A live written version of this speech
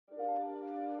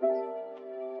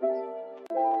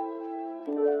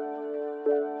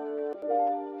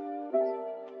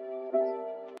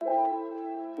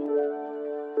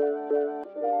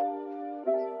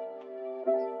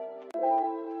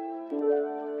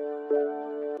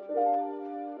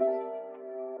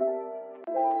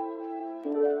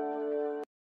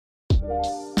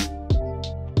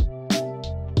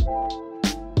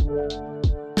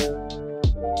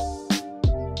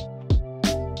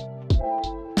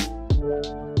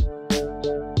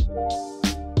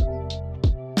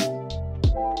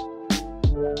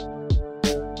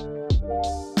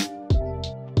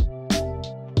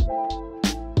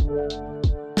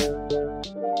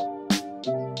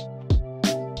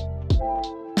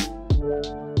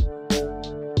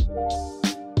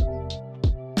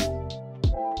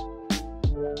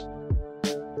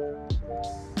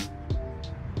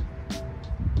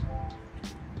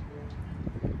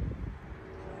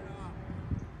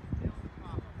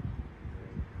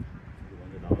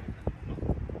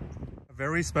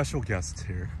Very special guest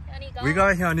here. Hyunee We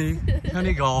got Hyunee.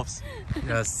 Hyunee golfs.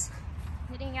 Yes.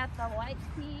 hitting at the white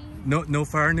tee. No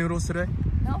fire noodles today?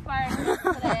 No fire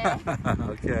today.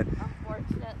 Okay.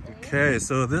 Unfortunately. Okay,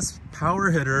 so this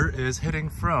power hitter is hitting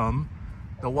from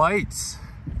the whites.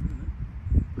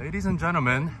 Ladies and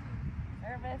gentlemen.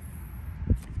 Nervous.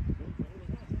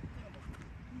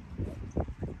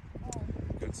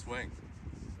 Good swing.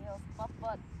 Feels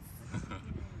butt.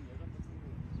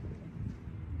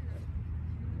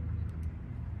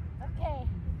 Okay.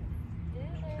 Do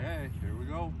this. Okay, here we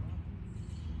go.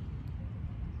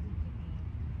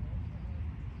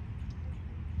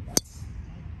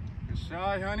 Good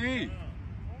shot, Hyunee. Thank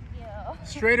you.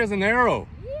 Straight as an arrow.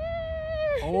 Yeah.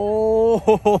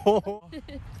 Oh,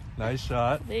 nice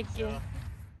shot. Thank you.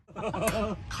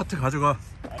 카트 가져가.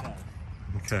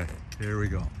 Okay, here we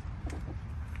go.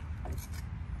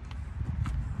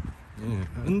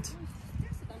 And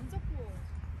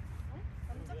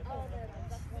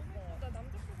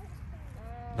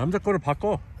남자 거를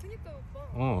바꿔. 그니까 오빠.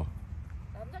 어.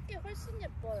 남자 게 훨씬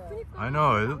예뻐요. 그니까 I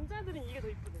know. 남자들은 이게 더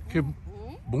이쁘대. 그게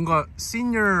뭔가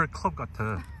senior club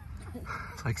같아.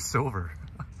 Like silver.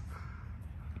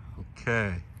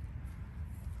 Okay.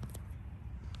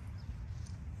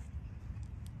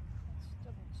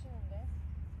 진짜 못 치는데.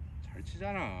 잘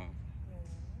치잖아.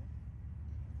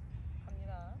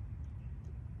 갑니다.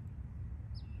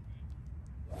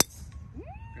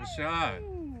 굿샷.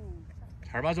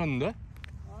 잘 맞았는데?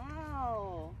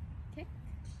 와우. 킥.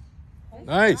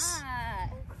 나이스.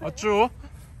 맞죠?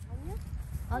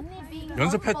 언니 빙.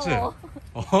 연습했지?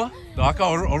 너 아까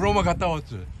어로마 갔다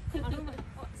왔지?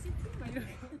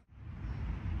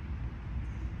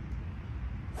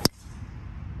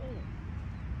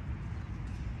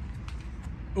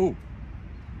 오.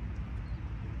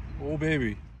 오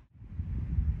베이비.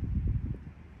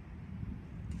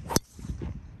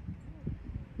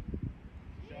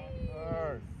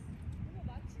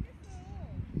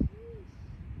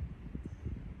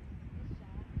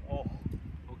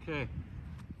 Okay.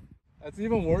 That's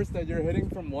even worse that you're hitting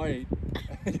from white.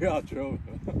 You outdrove.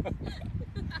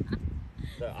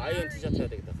 나 아이언 티셔츠 해야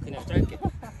되겠다. 그냥 짧게.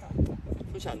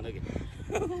 표시 안 나게.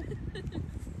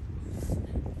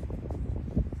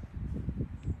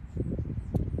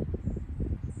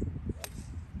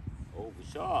 오,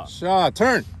 굿샷. Shot.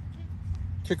 Turn.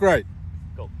 Kick right.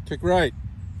 Go. Kick right.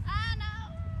 Ah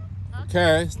no.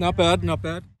 Okay. It's not bad. Not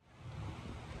bad.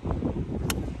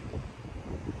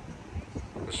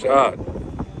 Shot.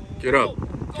 Get up.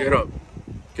 Get up.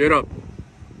 Get up.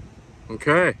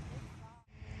 Okay.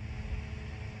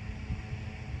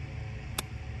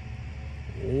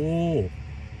 오.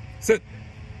 Sit.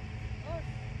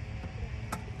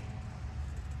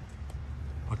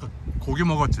 아까 고기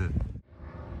먹었지?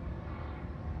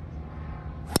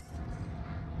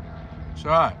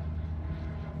 Shot.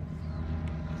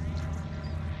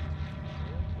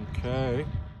 Okay.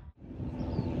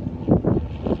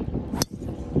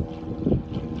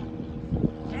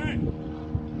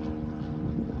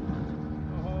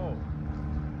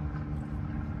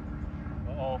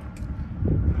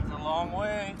 It's a long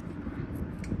way.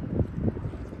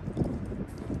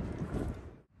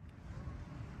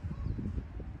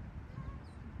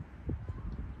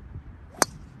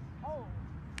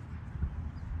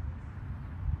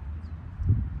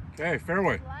 Okay,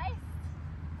 fairway.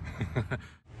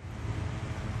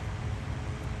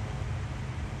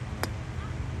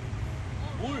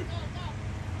 뭘?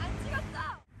 안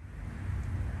찍었다.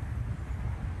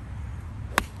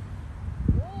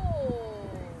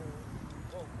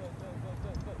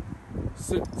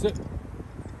 Sit.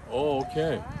 Oh,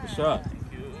 okay. Good shot.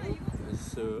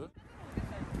 Nice.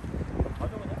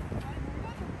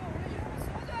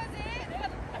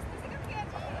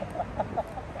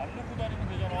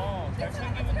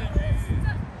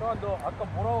 너 아까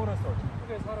뭐라고 그랬어?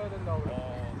 착하게 살아야 된다고 그랬어.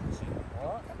 그치.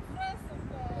 어?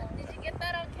 Did you get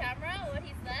that on camera? What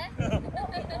he said?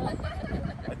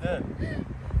 I did.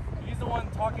 He's the one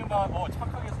talking about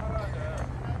착하게 살아야 돼.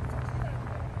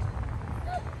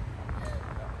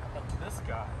 This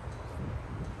guy.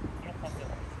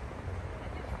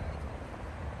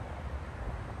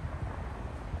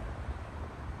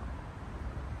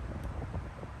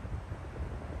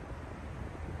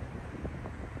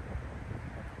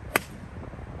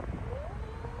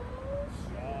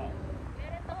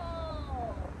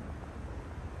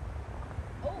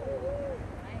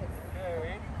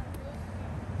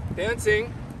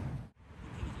 Dancing.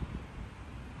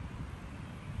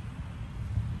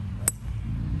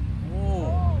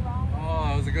 Oh,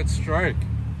 that was a good strike.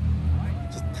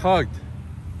 Just tugged.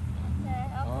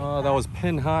 Oh, that was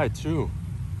pin high too.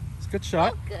 It's a good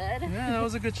shot. Good. Yeah, that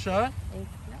was a good shot. Thank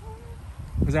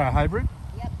Was that a hybrid?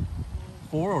 Yep.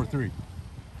 4 or 3?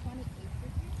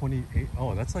 28. 28.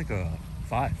 Oh, that's like a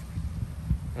 5.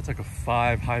 That's like a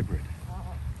 5 hybrid.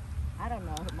 I don't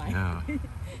know. Mine. Yeah.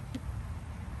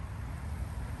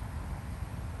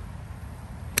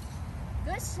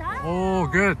 Good shot. Oh,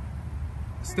 good.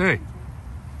 Stay.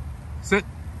 Sit.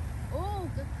 Oh,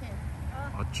 good kick.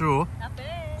 맞죠? Not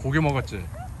bad. 고기 먹었지?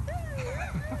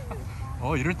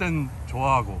 이럴 땐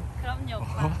좋아하고 그럼요,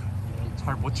 오빠.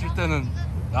 잘 못 칠 때는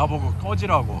나보고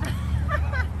꺼지라고.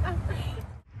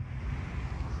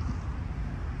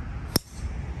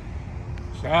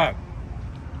 샷.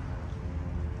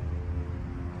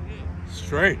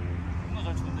 Straight. 존나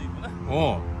잘 치는데 이번에?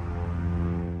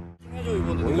 해줘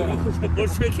이번에. 원래- 뭘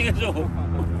스트레이킹 해줘.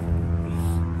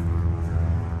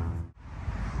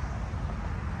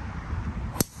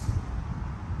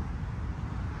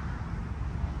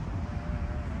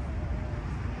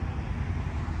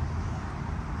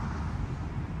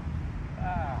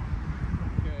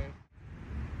 Okay.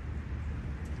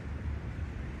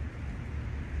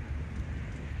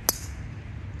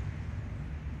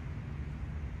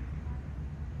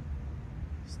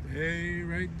 Stay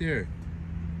right there.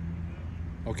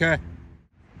 Okay.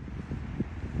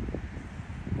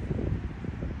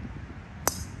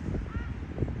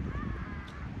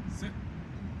 Sit.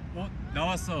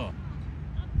 나왔어.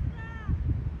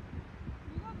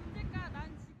 뭐가 문제일까? 난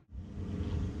지금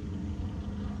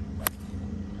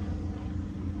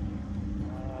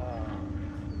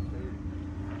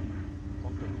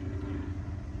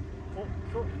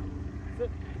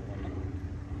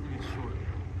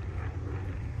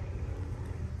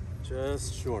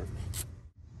Just short.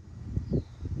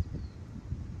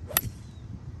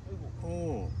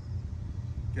 Oh,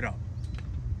 get out.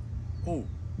 Oh,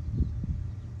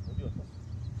 어디 갔어?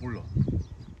 몰라.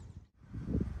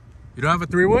 You don't have a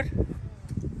 3-wood?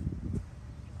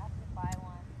 I have to buy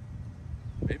one.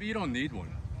 Maybe you don't need one.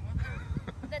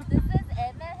 But this is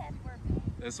Emma for me.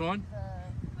 This one? The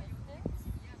distance.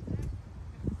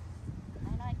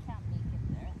 I know I can't make it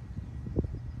there.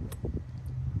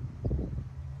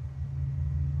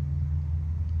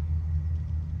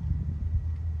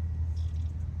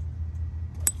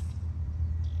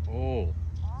 Oh,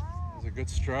 Wow. that's a good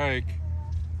strike.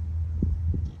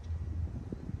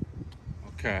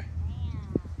 Okay,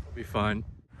 it'll be fine.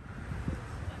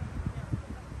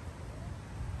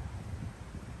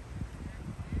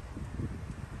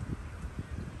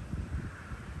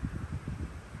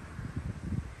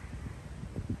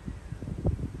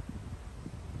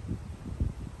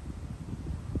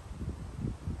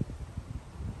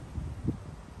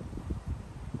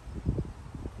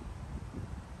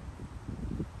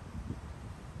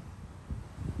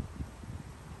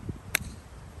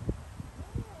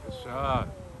 Good shot.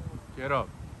 Get up.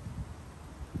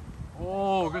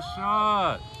 Oh, good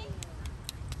shot.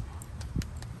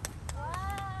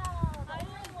 Wow.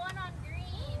 Only one on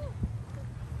green.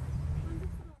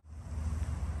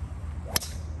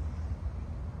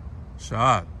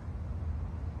 Shot.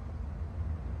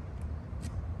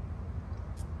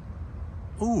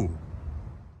 Ooh.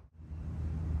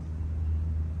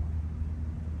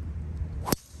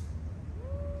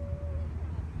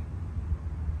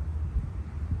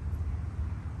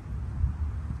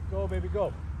 Go, baby,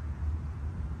 go.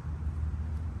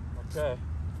 Okay.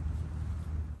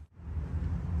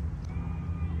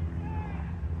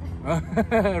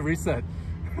 Reset.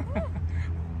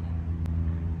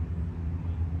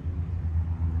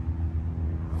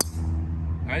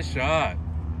 Nice shot.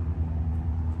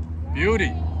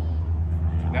 Beauty.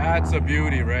 That's a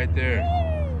beauty right there.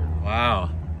 Wow.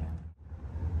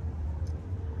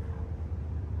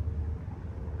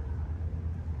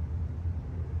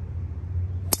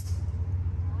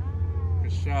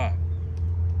 Good shot.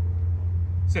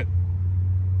 Sit.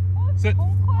 Sit.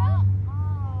 벙커야?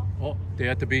 Oh, they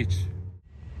at the beach.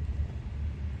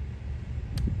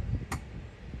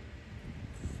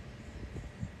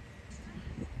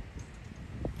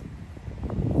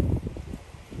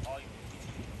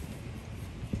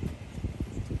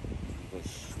 이거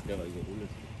씨, 내가 이거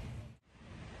올려줄게.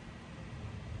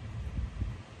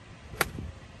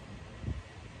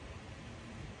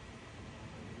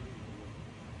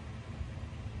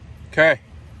 Okay.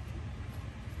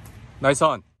 Nice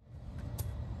on.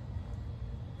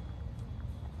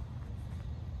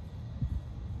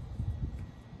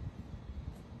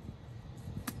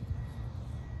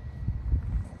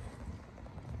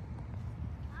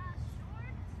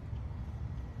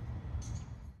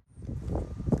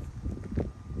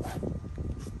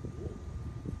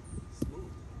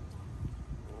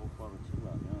 오빠로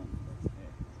치려면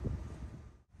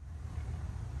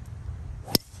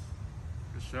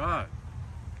Good shot.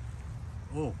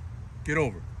 Oh, get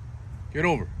over. Get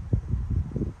over.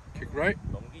 Kick right.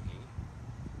 넘기지.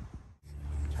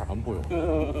 잘 안 보여.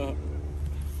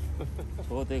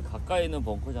 저거 되게 가까이 있는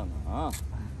벙커잖아.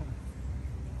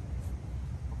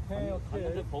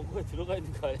 갔는데 벙커에 들어가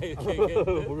있는 거 아니야? 이렇게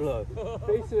얘기했는데? 몰라.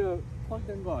 페이스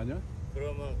펀된 거 아니야?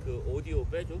 그러면 그 오디오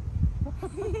빼줘.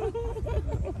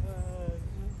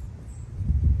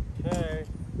 Okay.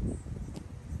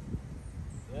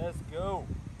 Let's go.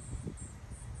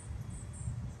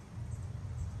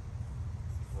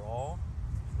 Draw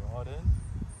it in.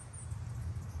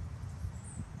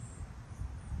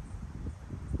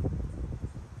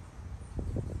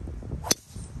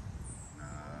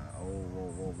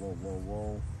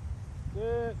 오오오오오오.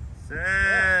 Good.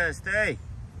 세, 스테이.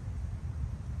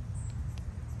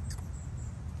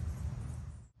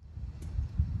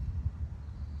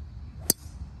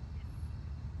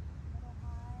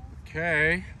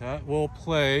 Okay, that will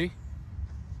play.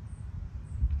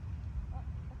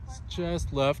 It's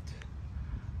just left.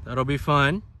 That'll be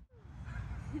fun.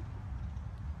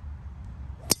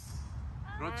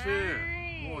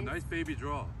 그렇지. 오, nice baby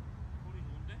draw.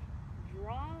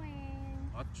 Drawing.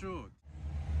 맞죠?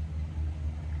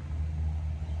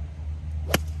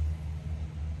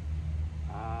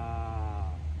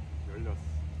 아, 열렸어.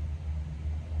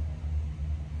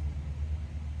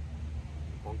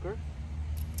 벙커?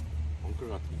 벙커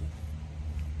같은데.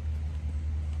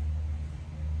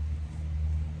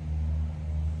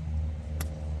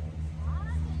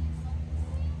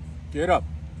 Get up.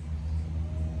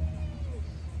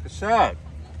 Good shot.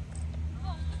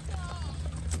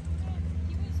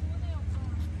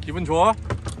 기분 좋아?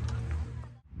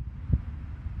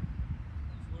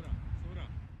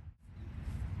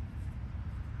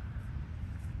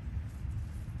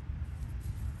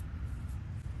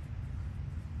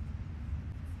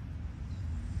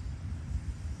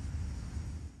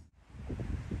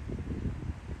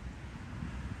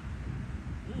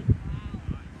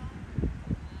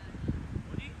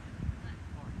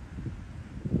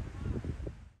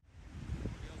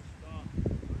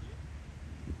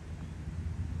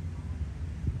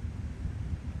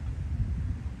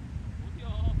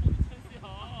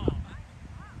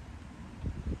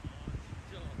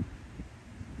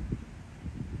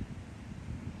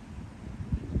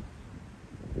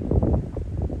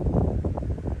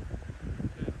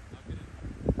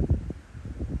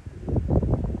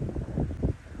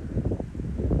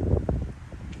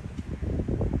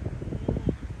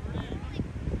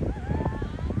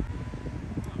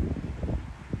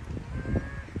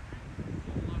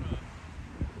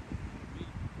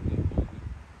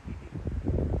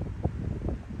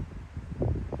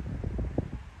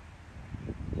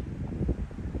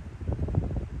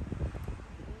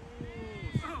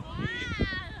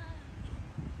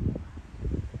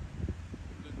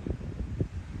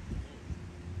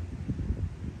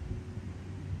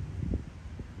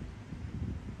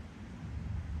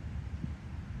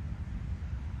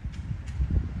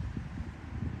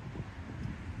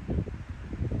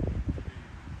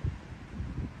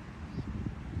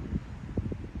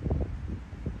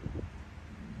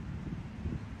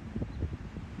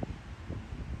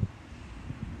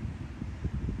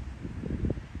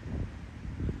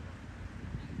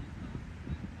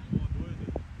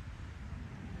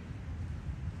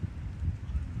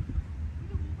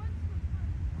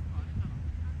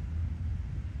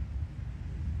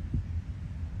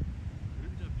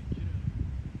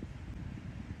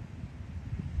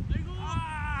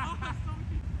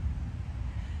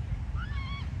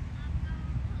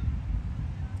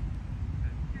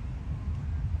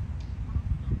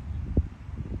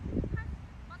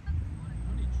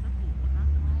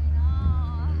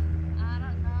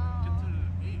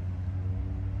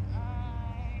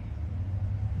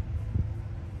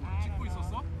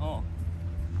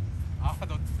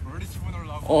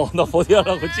 나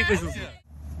버디하려고 찍고 있었어.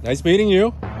 Nice meeting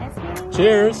you. Nice meeting you.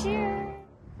 Cheers. Cheers.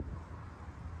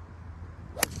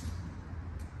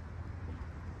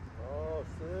 Oh,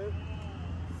 sit.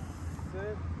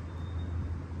 Sit.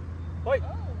 Fight.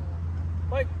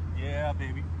 Fight. Yeah,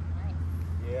 baby.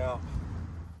 Yeah.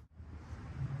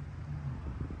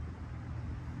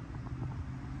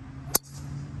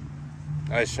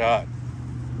 Nice shot.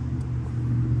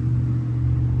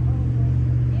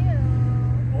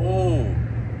 Oh,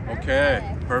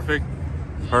 okay. Perfect.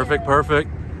 Perfect, perfect.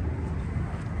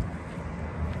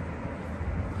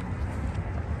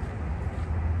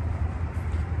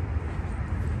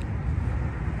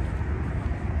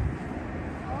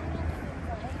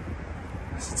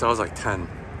 Since I was like 10.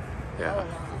 Yeah.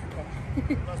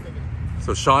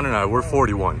 So Sean and I, we're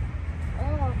 41.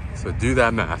 So do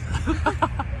that math.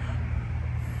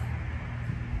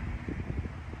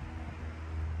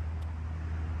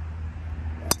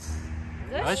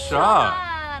 Nice shot.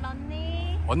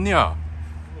 언니. 언니야.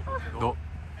 너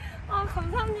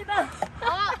감사합니다.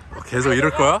 계속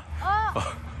이럴 거야?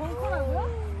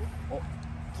 벙커라고요?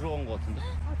 들어간 거 같은데?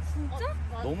 아 진짜?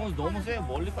 너무 세.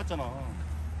 멀리 갔잖아.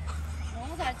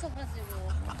 너무 잘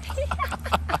쳐가지고.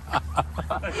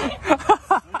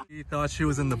 He thought she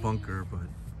was in the bunker, but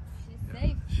She's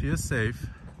safe. she is safe.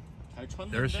 잘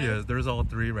쳤는데. There she is. There's all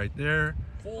three right there.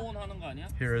 폰 하는 거 아니야?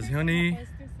 Here is Hyunee.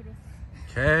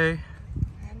 Okay.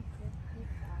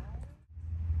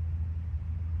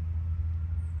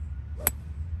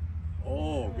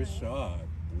 Oh, good shot.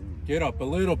 Get up a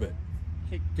little bit.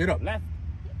 Kick. Get up. Left.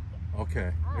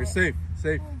 Okay. You're safe.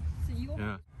 Safe. 이거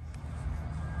Yeah.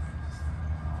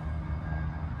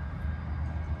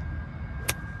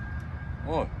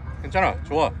 어, 괜찮아.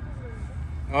 좋아.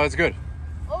 Oh, it's good.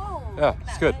 Oh. Yeah,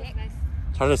 it's good.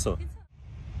 잘했어.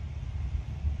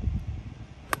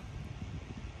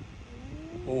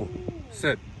 오,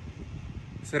 sit.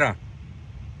 Sit-down.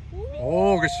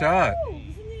 오, good shot.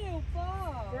 무슨 일이에요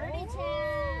오빠? Birdie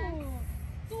chance.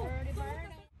 또 Birdie,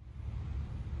 birdie.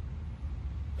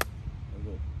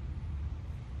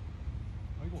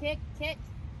 Kick, kick.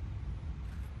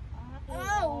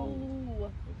 Oh.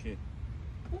 오케이.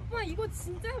 오빠 이거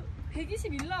진짜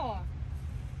 121 나와.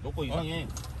 너 거 이상해.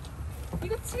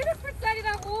 이거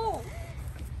 700불짜리라고.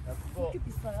 야, 그거 이렇게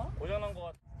비싸요? 고장난 거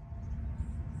같아.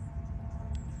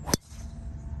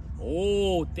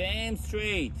 오, damn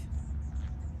straight.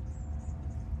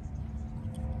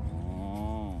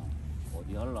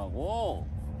 어디 하려고?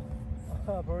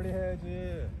 아, 버디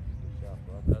해야지.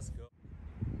 Let's go.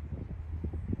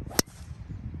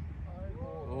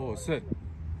 Oh, sit.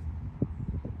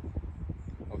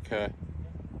 Okay.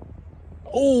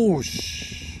 Oh,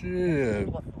 shit.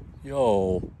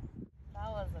 Yo.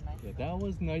 That was a nice Yeah, one. that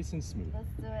was nice and smooth.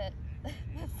 Let's do it.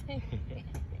 The same way.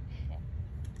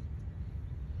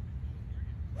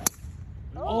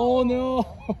 Oh, no. No.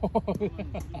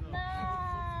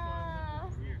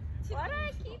 Why do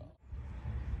I keep?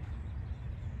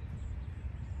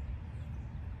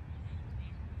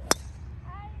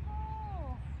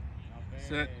 아이고.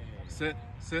 Sit, sit,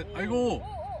 sit. 아이고.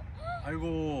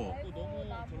 아이고. 너무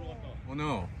절로 갔다. Oh,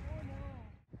 no.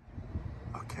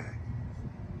 Okay.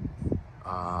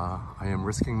 I am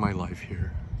risking my life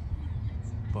here,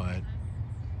 but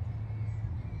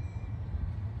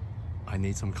I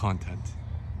need some content.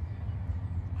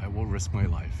 I will risk my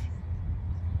life.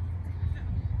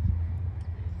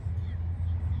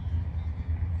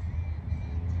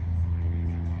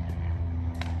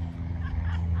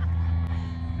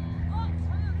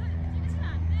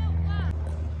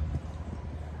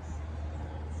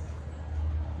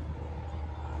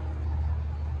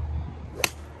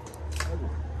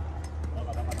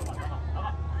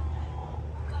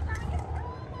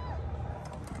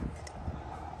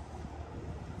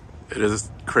 It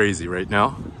is crazy right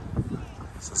now.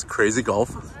 This is crazy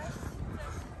golf.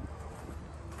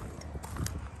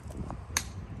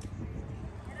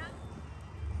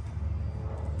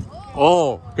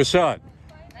 Oh, good shot.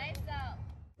 Nice out.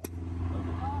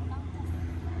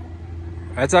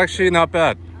 That's actually not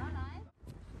bad.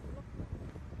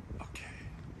 Okay.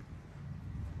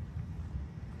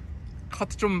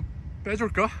 카트 좀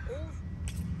빼줄까?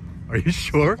 Are you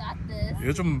sure? Got this.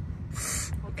 이거 좀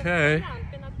오케이.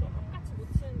 안 빼나 또 똑같이 못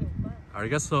치는데 오빠.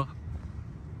 알겠어.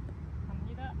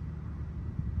 갑니다.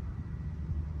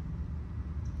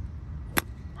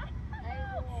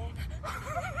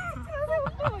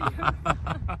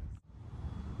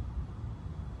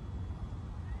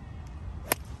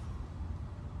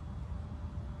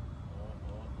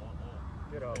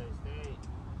 Get up.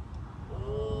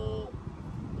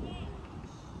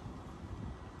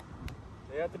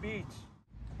 Stay at the beach.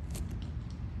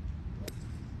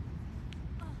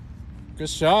 Good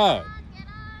shot.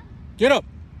 Get up.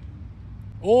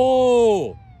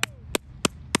 Oh.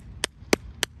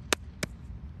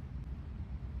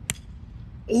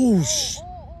 Oh, sh.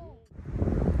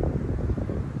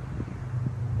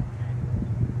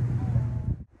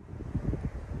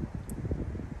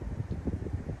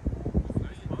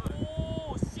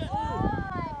 오, 쉣. Oh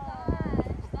my gosh.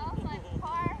 That was like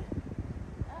par.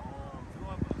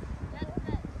 들어갈 뻔. That's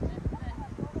it.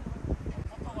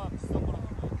 파파가 비싼 거라서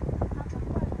그래.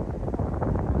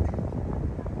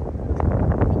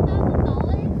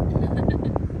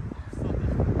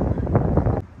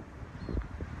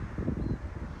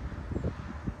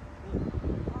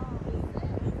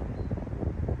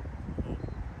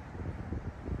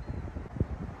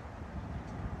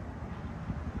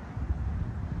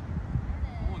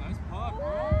 Oh, nice putt,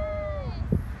 bro.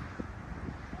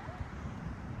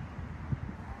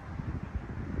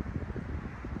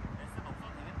 레슨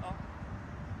없어도 되겠다.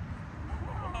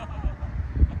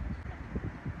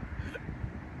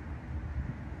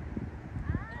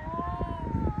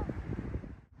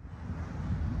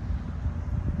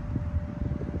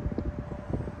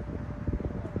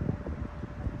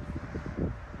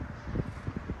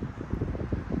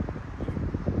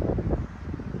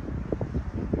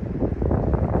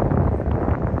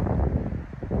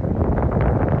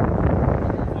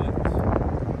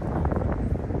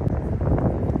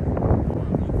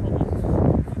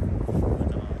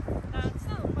 나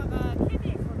친한 오빠가 캐디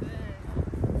있거든.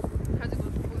 가지고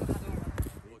거기서 가져온 거야.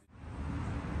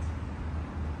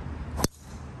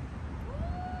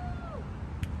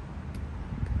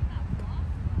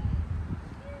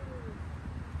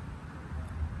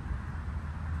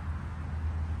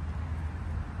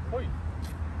 Oi.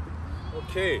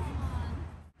 Okay.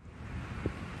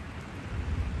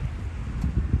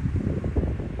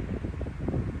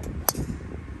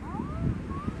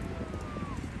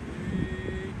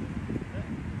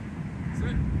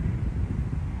 Sit.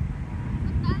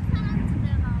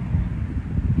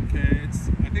 Okay,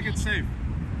 I think it's safe.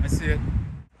 I see it.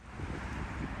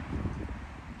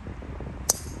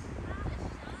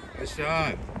 Good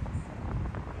shot.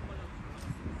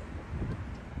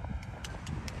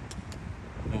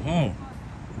 Oh.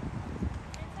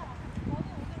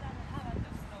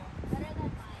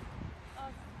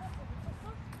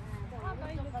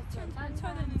 난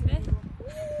쳐야 되는데.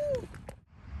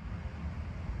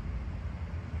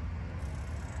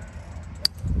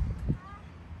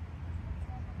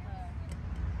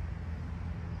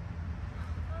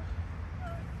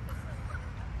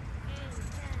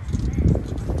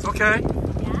 It's okay.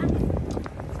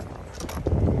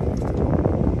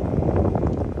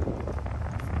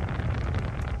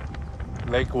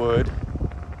 Lakewood.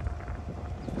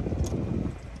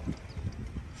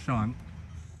 Sean.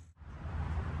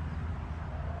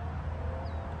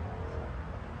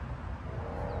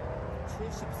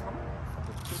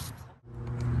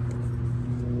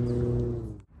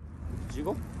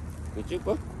 찍어? 이거 찍을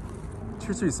거야?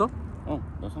 칠 수 있어? 어,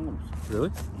 나 상관없어.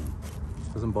 Really?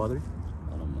 Doesn't bother you?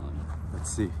 나는 Let's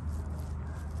see.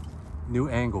 New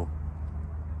angle.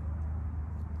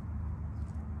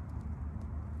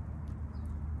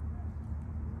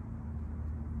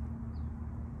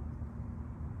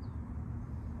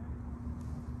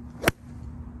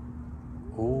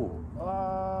 Oh.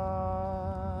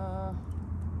 아,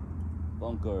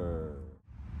 벙커.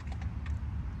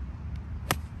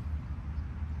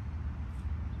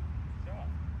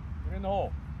 Get in the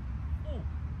hole.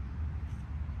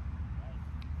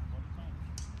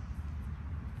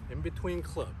 In between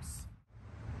clubs.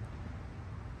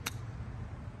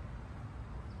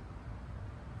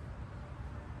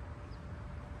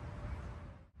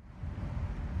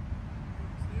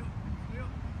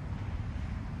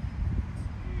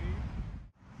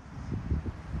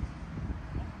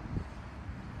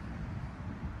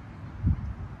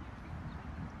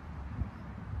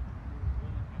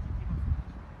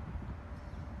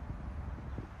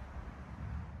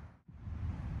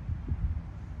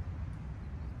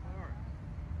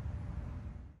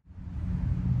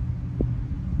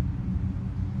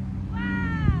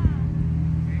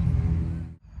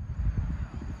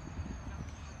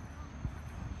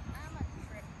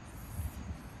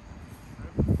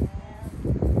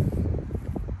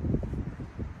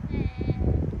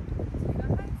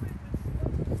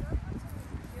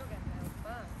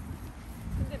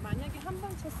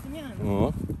 쳤으면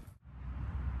어?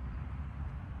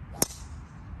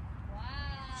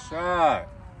 샷.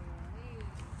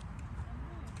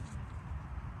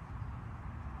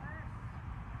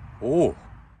 오.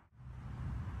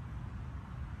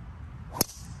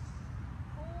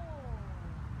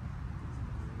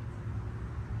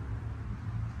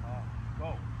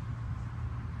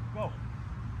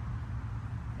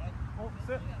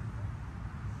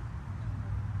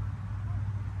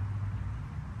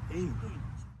 에이.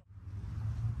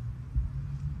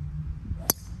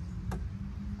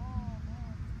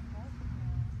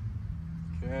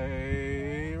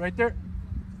 Okay, right there.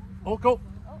 Oh, go.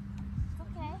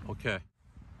 Okay. Okay.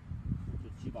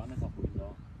 집 안에서 보인다.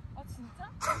 아 진짜?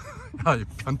 야, 이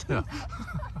변태야.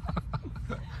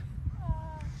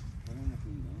 너무 먹고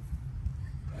있네.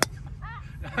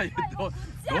 야,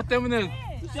 너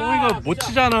때문에 쏘이가 못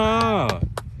치잖아.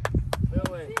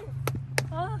 페어웨이.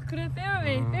 아 그래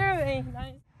페어웨이 페어웨이.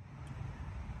 나이스.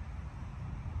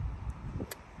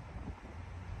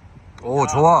 오,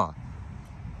 좋아.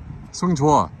 승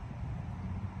좋아.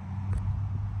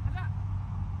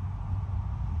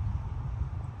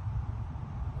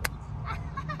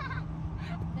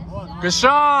 Good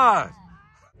shot.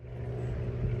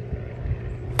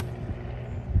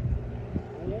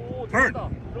 오, Turn.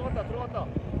 들어갔다.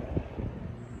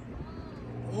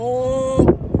 오.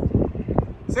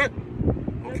 Sit.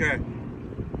 Okay.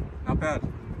 Not bad.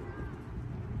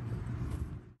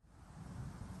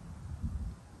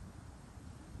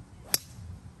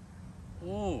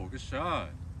 Oh, good shot.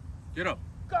 Get up.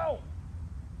 Go.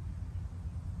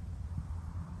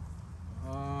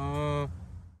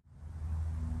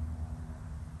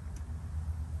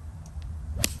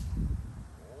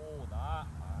 오, 나.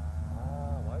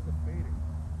 Why is it fading?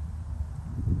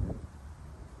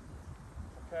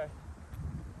 Okay.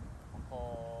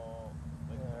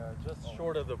 Yeah, just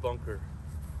short of the bunker.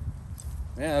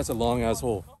 Man, that's a long ass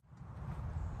hole.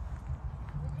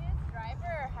 Would you use driver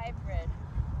or hybrid?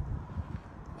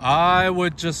 I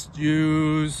would just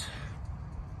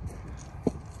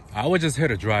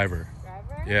hit a driver.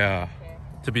 Driver? Yeah. Okay.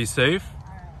 To be safe.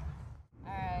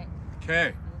 Alright.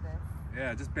 Okay. Do this.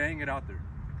 Yeah, just bang it out there.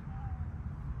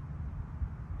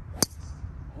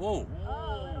 Oh.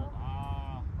 Oh,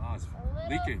 Ah, it's a little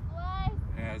leaking. slice.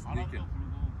 Yeah, it's leaking.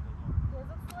 There's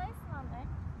a slice on there.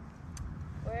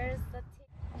 Where's the tea?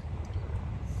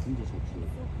 진짜 잘 치네.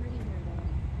 So pretty here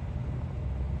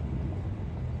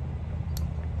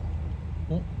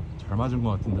though. 어? 잘 맞은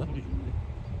것 같은데? 소리 좋은데?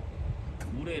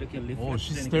 물에 이렇게 리프렉트 Oh,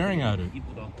 she's 되니까 staring at it.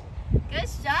 이쁘다. Good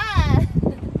shot.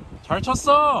 잘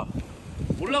쳤어.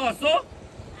 올라갔어?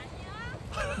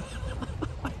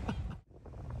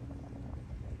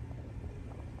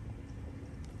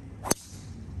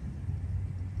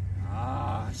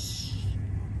 아씨.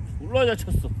 졸라 잘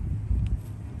쳤어.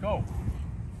 Go.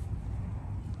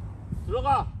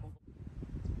 들어가.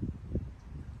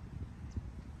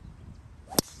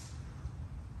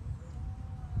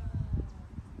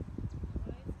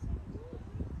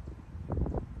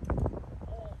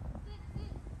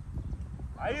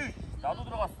 아유, 나도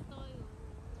들어갔어.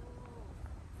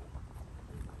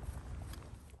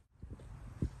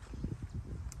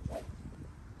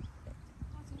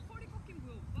 아 지금 허리 꺾인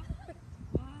보여 오빠?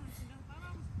 와 진짜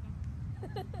따라하고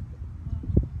싶다.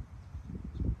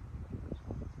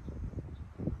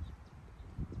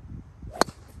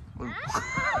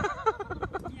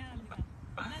 미안합니다.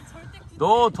 난 절대 굳이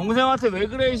너 동생한테 왜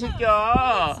그래 이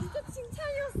새끼야? 진짜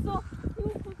칭찬이었어. 이거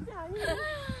굳이 아니야.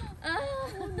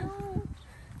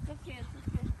 어떡해.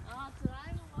 아,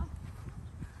 드라이버가.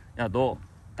 야, 너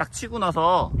딱 치고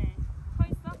나서 네. 서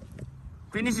있어?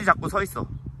 피니시 잡고 서 있어.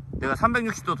 내가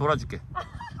 360도 돌아줄게.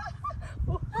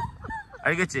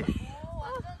 알겠지? 오,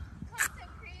 완전 컨텐츠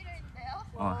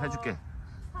크리에이터인데요? 해줄게.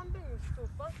 360도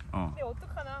오빠? 근데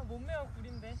어떡하나 몸매가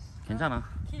구린데. 괜찮아.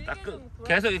 길게 딱 좀 돌아.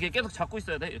 계속 이렇게 계속 잡고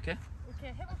있어야 돼. 이렇게.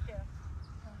 이렇게 해볼게요.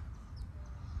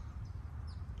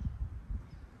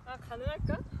 아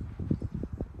가능할까?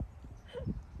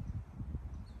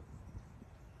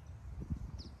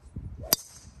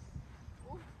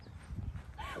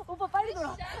 오빠 빨리 돌아.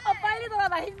 아 빨리 돌아.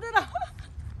 나 힘들어.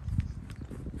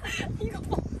 이거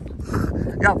봐.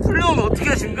 야, 풀려면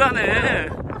어떻게 중간에?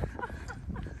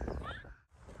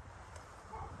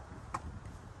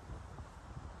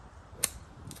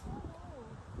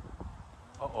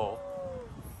 Uh-oh.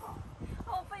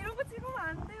 아, 오빠 이런 거 찍으면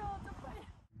안 돼요. 좀 빨리.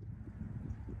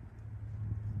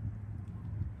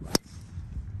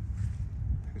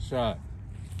 Good shot.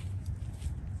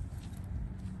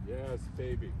 Yes,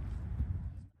 baby.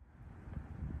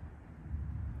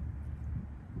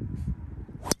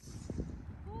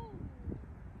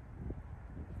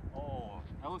 Oh,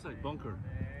 that looks like bunker.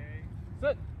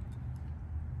 Sit.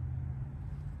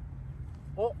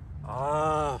 어?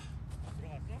 아,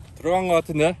 들어간 것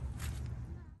같은데?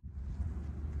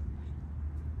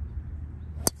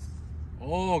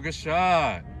 Oh, good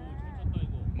shot.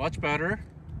 Much better.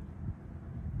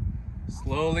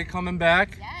 Slowly coming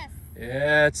back. Yes.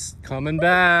 Yeah, it's coming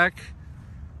back.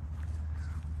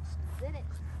 Did it.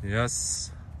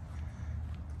 Yes.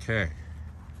 Okay.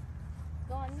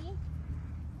 Go on me.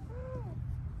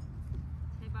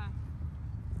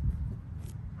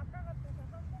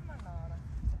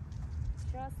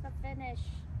 Finish.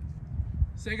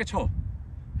 세게 쳐.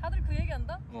 다들 그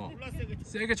얘기한다? 어.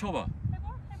 세게 쳐봐.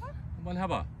 해봐? 한번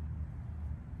해봐.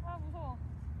 아 무서워.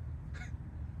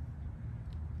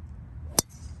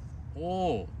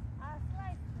 오. 아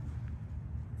슬라이스.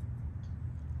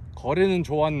 거리는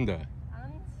좋았는데.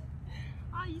 아니지.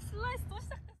 아이 슬라이스 또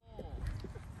시작했어.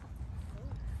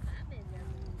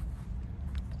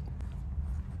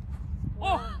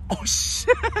 Oh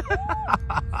shit.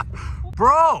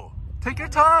 Bro, take your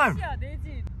time. 야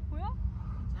내집 보여?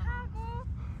 하고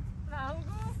나오고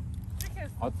이렇게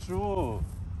했어. 아쭈.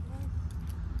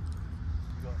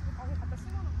 거기 갖다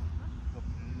심어놓고 있나?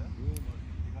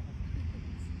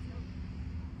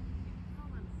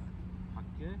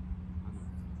 밖에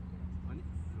아니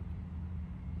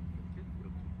이렇게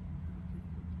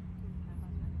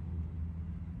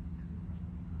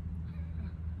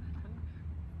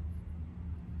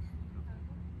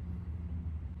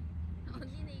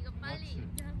언니는 이거 빨리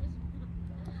이렇게 하고 싶어.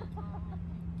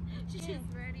 She's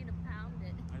ready to pound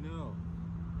it. I know.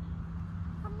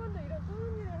 한 번도 이런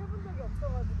쏘는 일을 해본 적이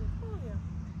없어가지고 처음이야.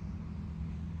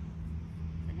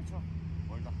 세게 쳐.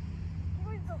 멀다.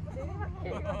 이거 있었고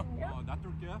내리막길이거든요.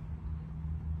 놔둘게.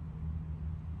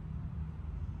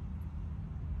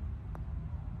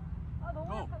 아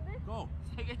너무 약한데? Go.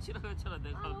 세게 치라고 했잖아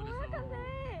내가 아 너무 그래서. 약한데?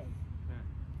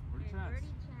 Okay. Birdie chance.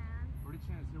 Birdie chance. Birdie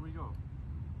chance. Here we go. Oh,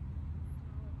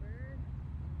 bird.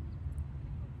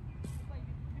 오빠 이게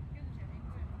느껴도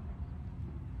재밌고요.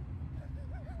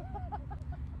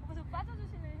 오빠 저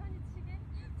빠져주시네 현이 치게.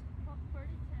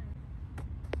 Birdie chance.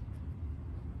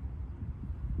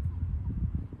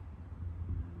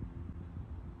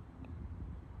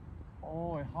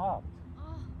 Oh, it hopped.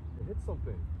 Oh, It hit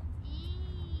something.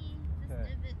 this Okay.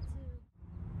 divot too.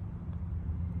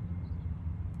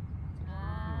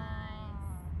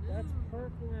 Nice. That's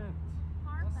perfect.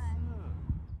 Perfect.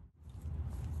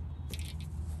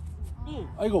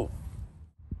 아이고.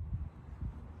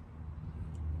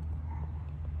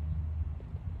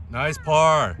 Nice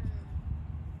par.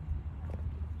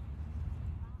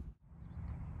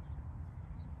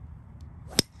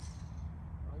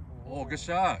 Oh, good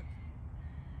shot.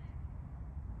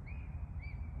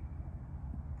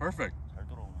 Perfect. 잘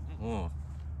돌아오는데. 어.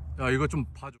 야, 이거 좀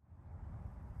봐줘.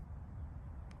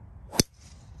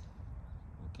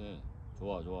 오케이.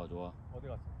 좋아. 어디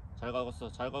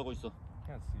갔어? 잘 가고 있어.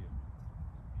 Can't see it.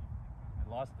 I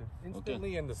lost it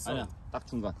instantly in the sun. 아니야, 딱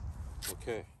중간.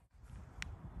 Okay.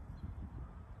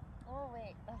 Oh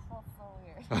wait, that felt so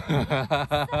weird.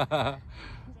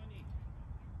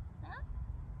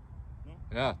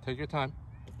 Yeah, take your time.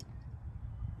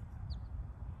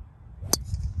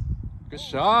 Good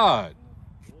shot.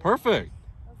 Perfect.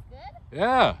 That's good?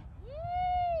 Yeah.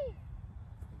 Yay!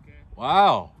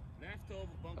 Wow. Left of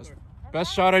bunker. That's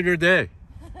best shot of your day.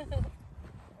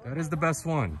 That is the best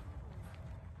one.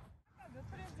 몇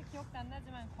홀인지 기억도 안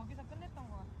나지만 거기서 끝냈던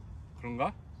거 같아.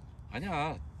 그런가?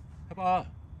 아니야. 해봐.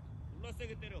 졸라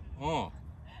세게 때려. 어.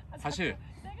 아, 다시. 자꾸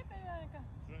세게 때리니까.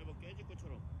 드라이버 깨질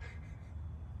것처럼.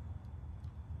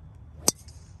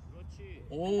 그렇지.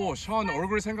 오, 션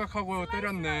얼굴 생각하고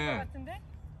때렸네. 같은데?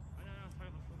 아니야,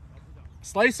 잘 갔어. 나쁘지 않아.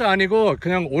 슬라이스 아니고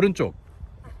그냥 오른쪽.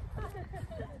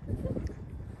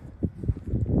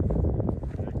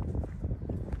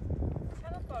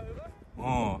 현아빠 얼굴?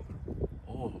 어.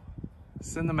 오.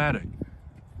 Cinematic.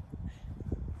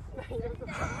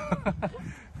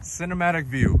 Cinematic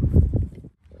view.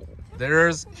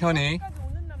 There's Hyunee. 까지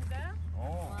오는 남자야?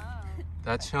 어.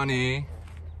 That's Hyunee.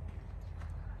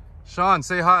 Sean,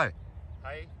 say hi.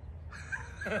 하이.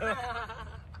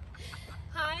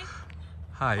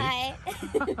 하이. Hi.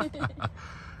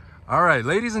 All right,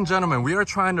 ladies and gentlemen, we are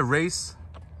trying to race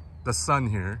the sun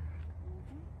here.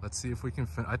 Let's see if we can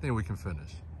I think we can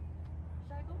finish.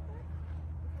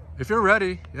 If you're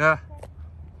ready, yeah.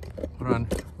 Hold on.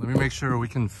 Let me make sure we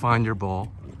can find your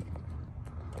ball.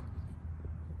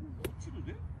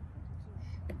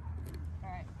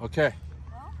 Alright. Okay.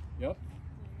 Well? Yep.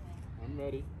 I'm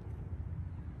ready.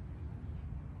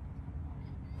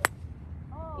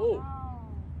 Oh. Wow.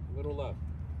 Little left.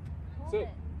 Hold Sit. it.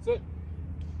 Sit.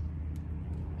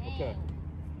 Dang. Okay.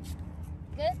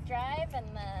 Good drive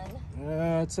and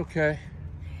then. It's okay.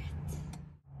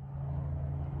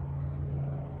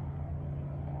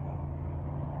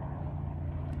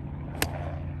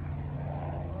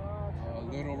 A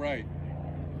little right.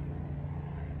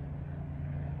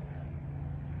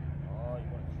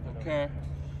 Okay.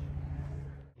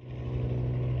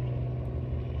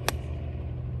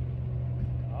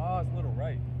 Ah, it's a little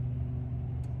right.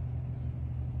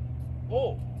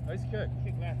 Oh, nice kick.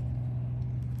 Kick left.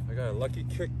 I got a lucky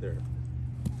kick there.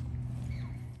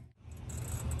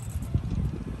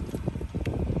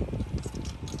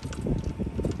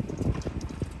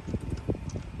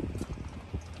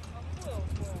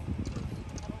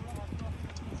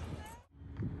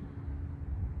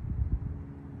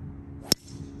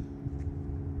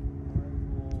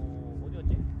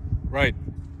 Right.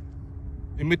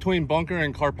 In between bunker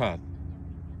and car path.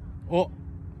 Oh,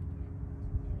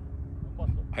 못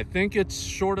봤어. I think it's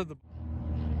short of the.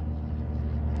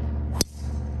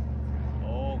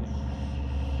 오,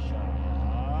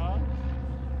 샷.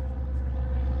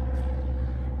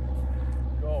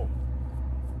 Go.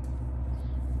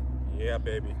 Yeah,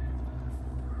 baby.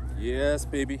 Yes,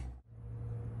 baby.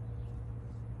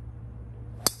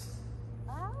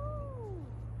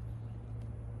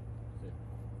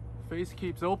 Face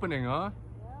keeps opening, huh?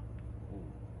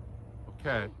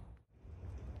 Okay.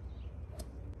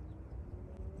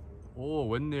 Oh,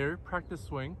 웬일? Practice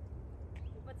swing.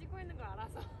 오빠 찍고 있는 걸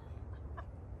알아서.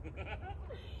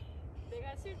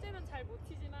 내가 실제는 잘 못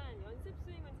치지만 연습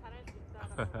스윙은 잘할 수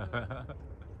있다라고.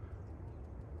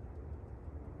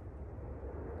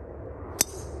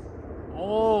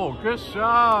 Oh, good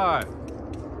shot.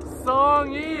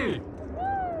 Ssong Ee.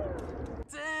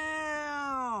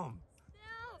 Damn.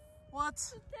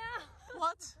 What?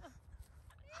 What?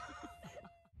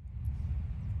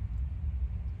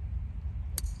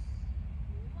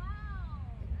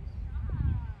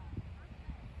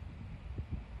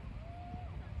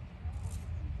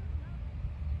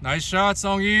 Nice shot,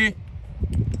 Ssong Ee.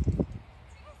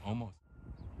 Almost.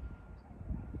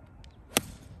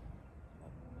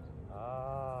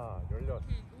 아, 열렸어.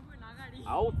 몸을 나가리.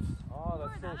 아웃. Ah,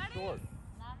 that's so 나가리. short.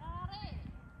 나가래.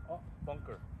 Oh,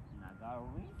 bunker.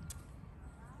 나가리.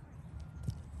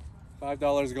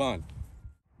 $5 gone.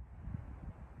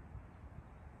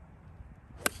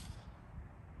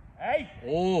 에이.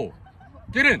 Oh,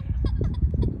 get in.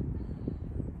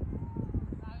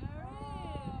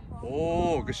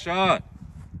 Oh, good shot.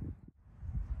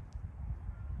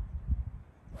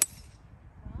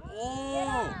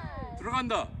 Oh,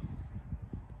 들어간다.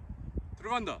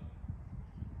 들어간다.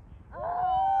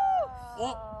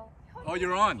 Oh,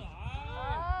 you're on.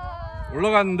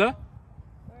 올라갔는데?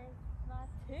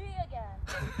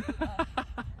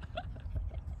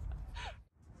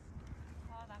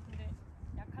 아, 나 근데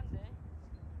약한데.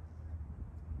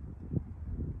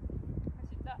 할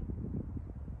수 있다.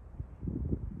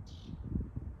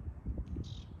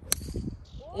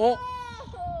 어?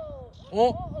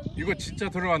 어? 이거 진짜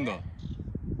들어간다.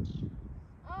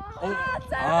 어?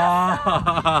 아.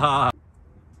 아,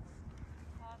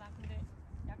 나 근데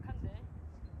약한데.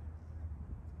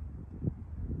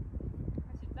 할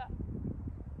수 있다.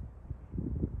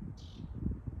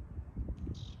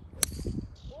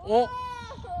 어?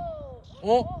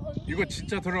 어? 이거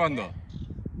진짜 들어간다.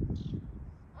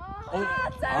 어?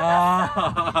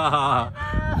 아.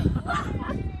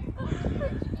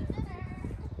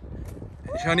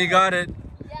 Hyunee got it.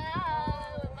 Yeah,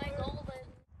 with my golden.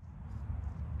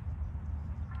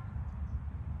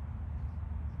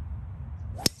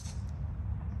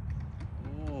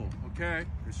 Oh, okay.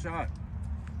 Good shot.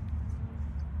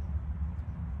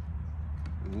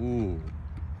 Ooh.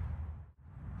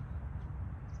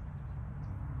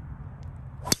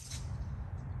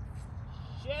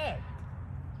 쉣.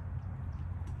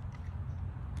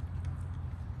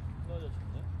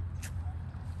 떨어졌네.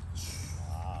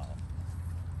 와우.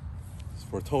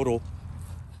 For total.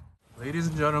 Ladies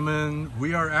and gentlemen,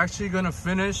 we are actually gonna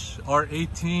finish our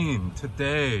 18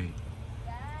 today.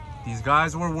 These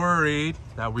guys were worried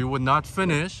that we would not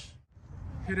finish.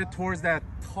 Hit it towards that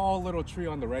tall little tree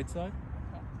on the right side.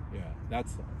 Yeah,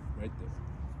 that's right there.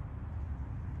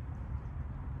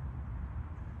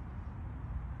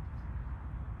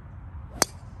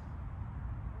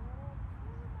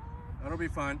 That'll be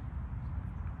fine.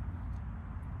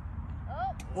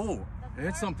 Oh, it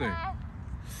hit something.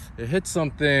 It hit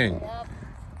something. Yep.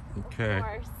 Okay. Of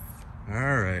course.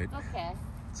 All right. Okay.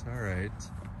 It's all right.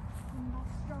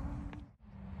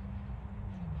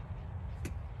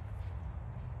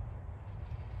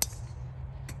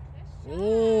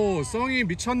 오, 썽이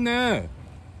미쳤네.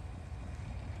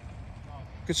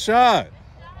 Good shot.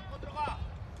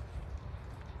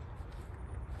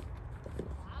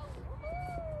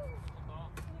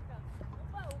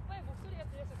 오빠의 목소리가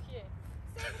들려서 귀에.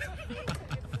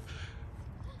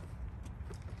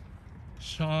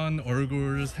 션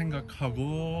얼굴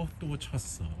생각하고 또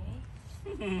쳤어.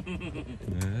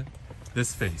 네.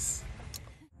 This face.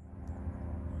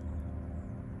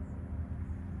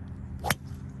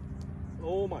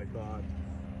 Oh my god.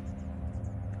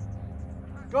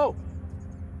 Go!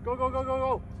 Go, go, go, go,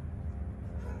 go!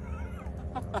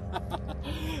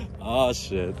 Ah,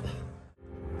 shit.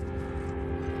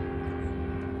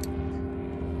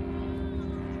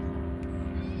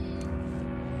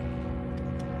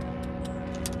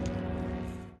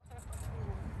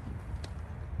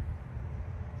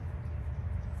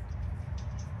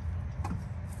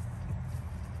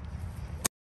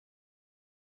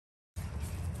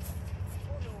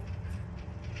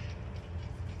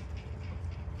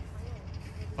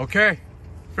 Okay,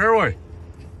 fairway.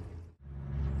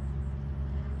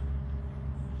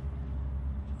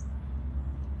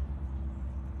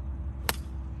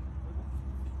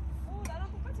 오,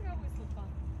 나랑 똑같이 가고 있어, 오빠.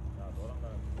 야, 너랑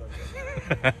나랑 비교하지.